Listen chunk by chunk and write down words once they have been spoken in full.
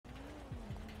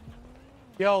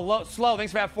Yo, Slow,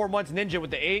 thanks for that 4 months. Ninja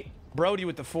with the 8. Brody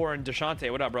with the 4. And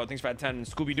Deshante, what up, bro? Thanks for that 10. And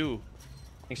Scooby-Doo,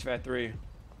 thanks for that 3.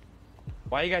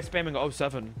 Why are you guys spamming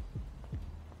 07?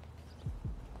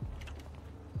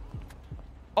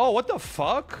 Oh, what the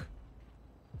fuck?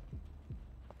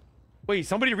 Wait,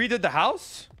 somebody redid the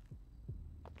house?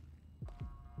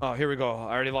 Oh, here we go.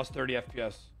 I already lost 30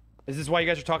 FPS. Is this why you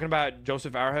guys are talking about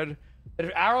Joseph Arrowhead?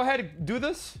 Did Arrowhead do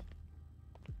this?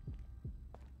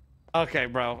 Okay,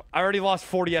 bro. I already lost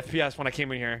 40 FPS when I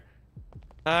came in here.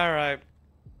 All right.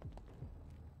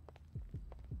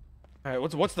 All right.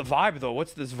 What's the vibe though?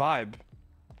 What's this vibe?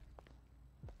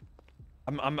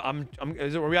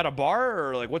 Are we at a bar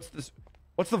or like what's this?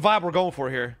 What's the vibe we're going for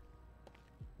here?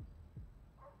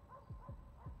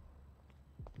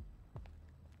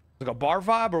 Like a bar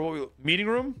vibe or what? Meeting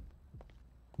room?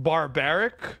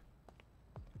 Barbaric?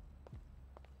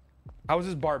 How is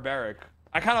this barbaric?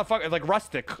 I kind of fuck like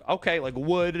rustic. Okay, like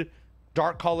wood,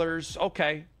 dark colors.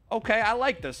 Okay, okay. I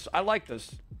like this. I like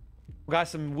this. We got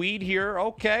some weed here.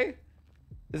 Okay,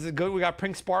 this is good. We got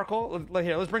Pink Sparkle.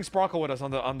 Here, let's bring Sparkle with us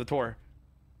on the tour.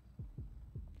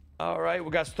 All right,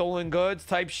 we got stolen goods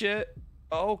type shit.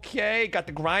 Okay, got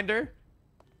the grinder.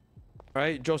 All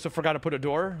right, Joseph forgot to put a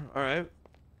door. All right,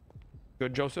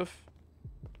 good, Joseph.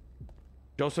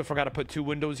 Joseph forgot to put 2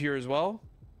 windows here as well.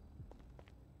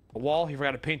 A wall. He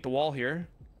forgot to paint the wall here.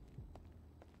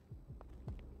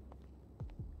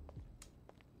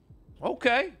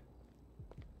 Okay.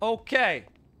 Okay.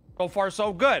 So far,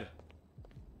 so good.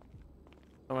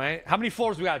 All right. How many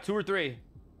floors we got? 2 or 3?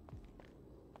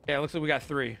 Yeah, it looks like we got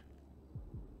 3.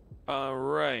 All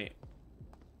right.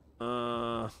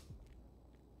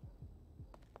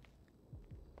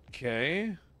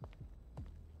 Okay.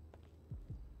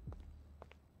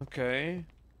 Okay.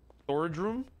 Storage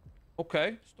room.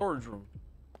 Okay, storage room.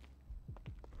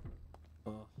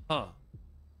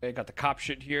 Okay, got the cop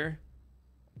shit here.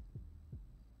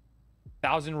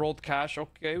 1,000 rolled cash.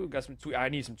 Okay, we got some I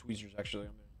need some tweezers actually.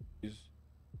 I'm gonna use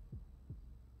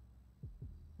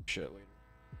shit later.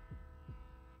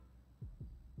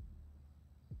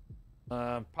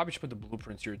 Probably should put the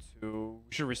blueprints here too.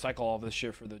 We should recycle all of this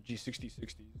shit for the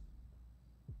G6060s.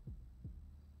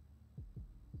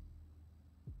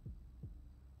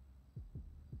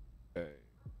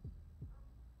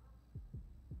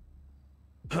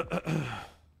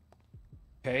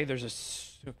 Okay, there's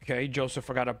a... Okay, Joseph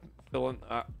forgot to fill in...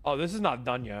 oh, this is not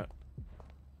done yet.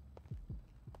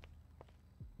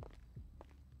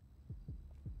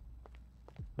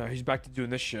 No, he's back to doing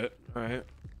this shit. Alright.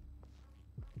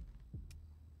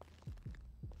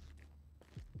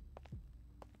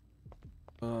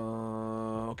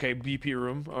 Okay, BP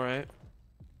room. Alright.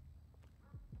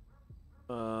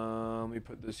 Let me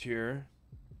put this here.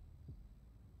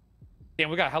 Damn,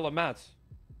 we got hella mats.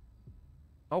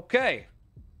 Okay.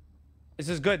 This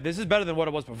is good. This is better than what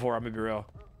it was before, I'm gonna be real.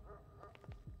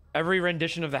 Every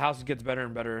rendition of the house gets better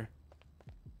and better.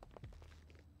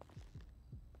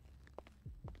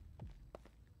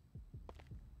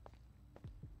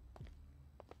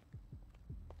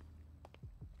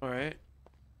 Alright.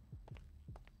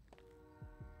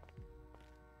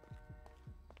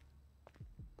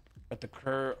 At the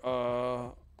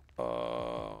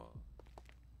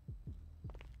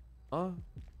huh?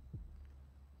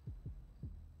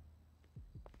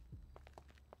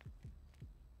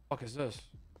 Fuck is this? This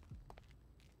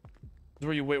is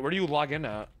where you wait. Where do you log in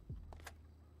at?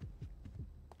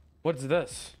 What's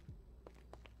this?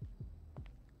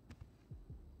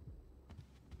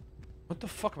 What the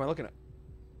fuck am I looking at?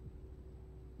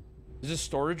 Is this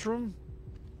storage room?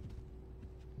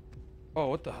 Oh,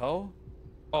 what the hell?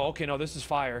 Oh, okay, no, this is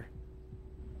fire.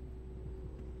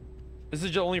 This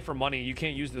is just only for money. You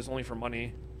can't use this only for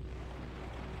money.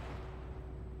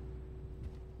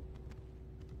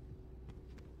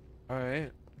 All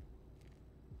right.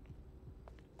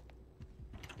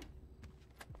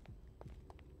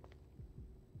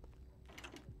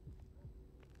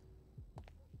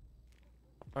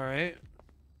 All right.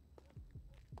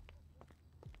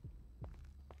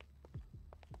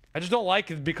 I just don't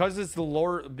like it because it's the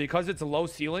lower, because it's a low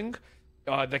ceiling.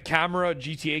 The camera,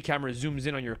 GTA camera, zooms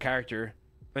in on your character,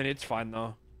 and it's fine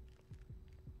though.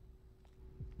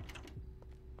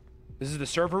 This is the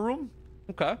server room.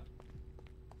 Okay.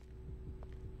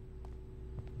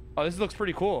 Oh, this looks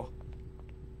pretty cool.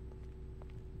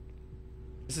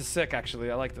 This is sick, actually.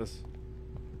 I like this.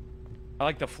 I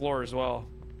like the floor as well.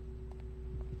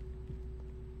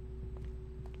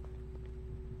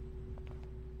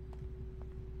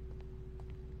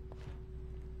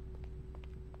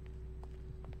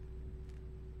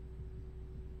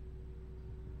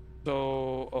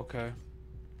 So, okay.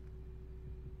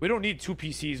 We don't need 2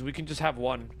 PCs. We can just have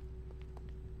one.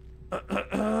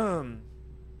 I'm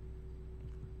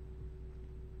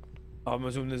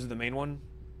assuming this is the main one.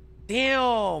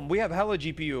 Damn, we have hella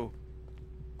GPU.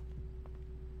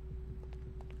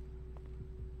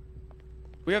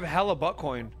 We have hella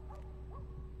buttcoin.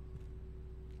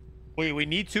 Wait, we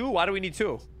need 2? Why do we need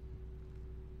 2?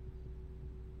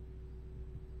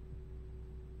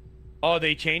 Oh,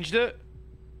 they changed it?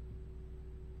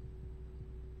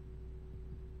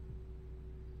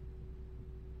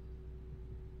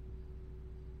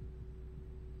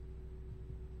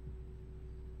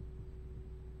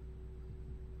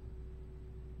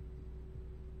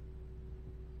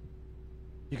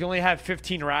 You can only have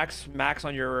 15 racks max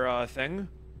on your thing.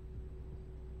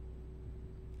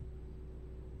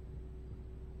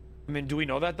 I mean, do we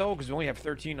know that though? Because we only have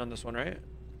 13 on this one, right?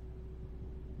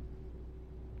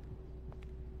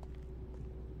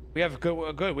 We have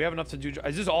good. We have enough to do.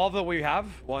 Is this all that we have?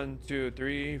 1, 2,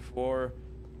 3, 4,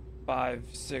 5,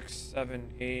 6,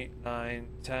 7, 8, 9,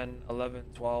 10, 11,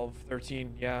 12,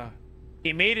 13. Yeah.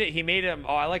 He made it. He made him.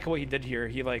 Oh, I like what he did here.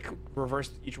 He like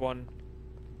reversed each one.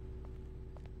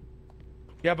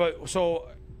 Yeah, but so,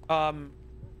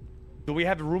 do we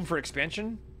have room for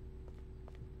expansion?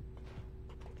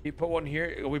 You put one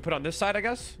here. We put on this side, I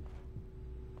guess.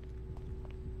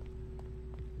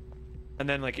 And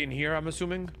then like in here, I'm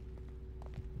assuming.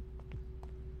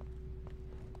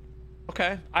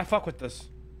 Okay, I fuck with this.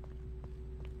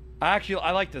 I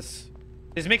like this.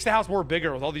 This makes the house more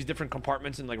bigger with all these different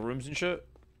compartments and like rooms and shit.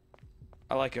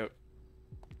 I like it.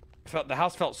 The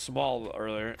house felt small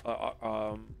earlier.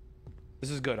 This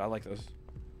is good. I like this.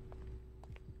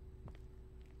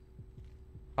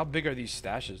 How big are these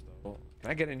stashes though? Can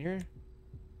I get in here?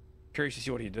 Curious to see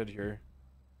what he did here.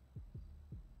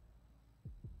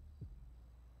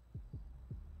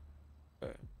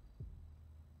 Okay.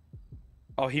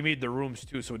 Oh, he made the rooms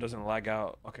too, so it doesn't lag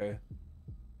out. Okay.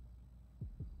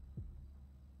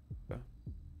 Okay.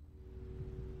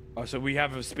 Oh, so we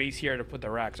have a space here to put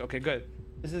the racks. Okay, good.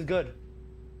 This is good.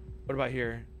 What about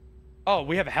here? Oh,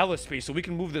 we have hella space, so we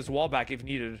can move this wall back if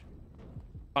needed.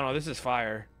 Oh no, this is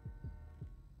fire.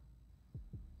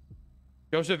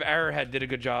 Joseph Arrowhead did a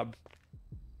good job.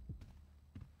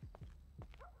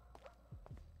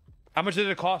 How much did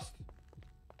it cost?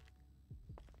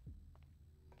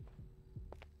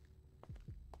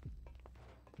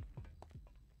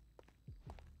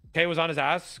 Kay was on his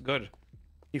ass? Good.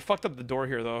 He fucked up the door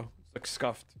here though. It's like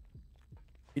scuffed.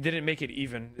 He didn't make it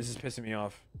even. This is pissing me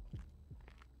off.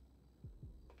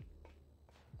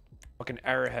 Fucking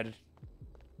Arrowhead.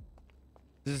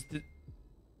 This is the...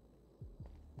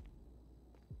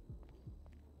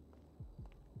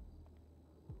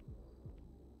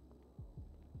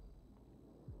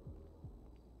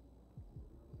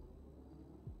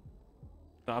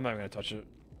 No, I'm not gonna touch it.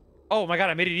 Oh my god,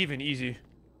 I made it even. Easy.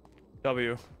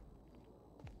 W.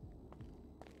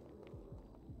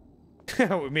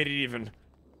 We made it even.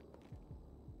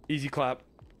 Easy clap.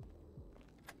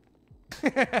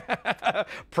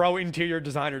 Pro interior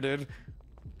designer, dude.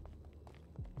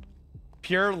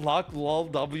 Pure luck, lol,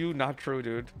 W, not true,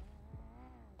 dude.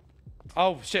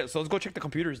 Oh shit, so let's go check the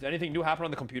computers. Did anything new happen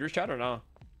on the computers, chat, or no?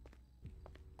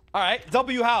 Alright,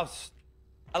 W house.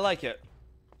 I like it.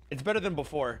 It's better than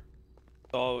before.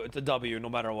 So it's a W no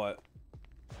matter what.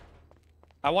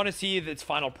 I want to see its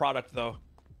final product though.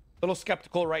 A little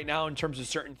skeptical right now in terms of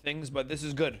certain things, but this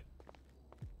is good.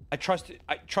 I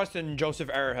trust in Joseph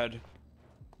Arrowhead.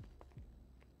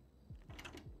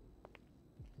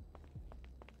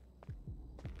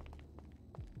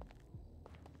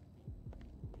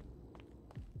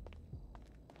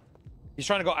 He's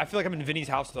trying to go. I feel like I'm in Vinny's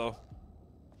house though.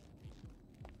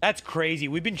 That's crazy.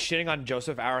 We've been shitting on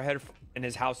Joseph Arrowhead in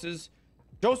his houses.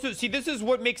 Joseph, see, this is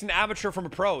what makes an amateur from a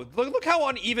pro. Look how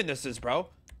uneven this is, bro.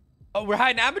 Oh, we're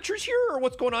hiding amateurs here, or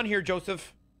what's going on here,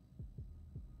 Joseph?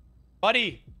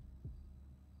 Buddy.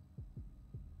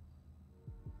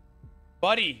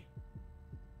 Buddy.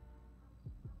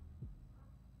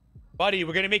 Buddy,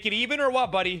 we're gonna make it even or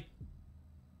what, buddy?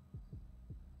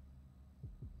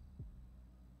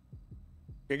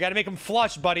 You gotta make him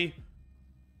flush, buddy.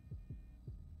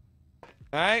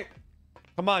 Alright?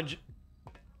 Come on.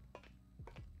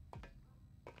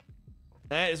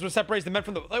 This is what separates the men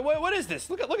from the... Like, what is this?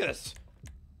 Look at this.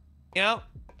 You know?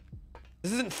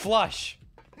 This isn't flush.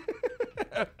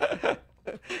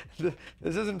 This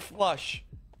isn't flush.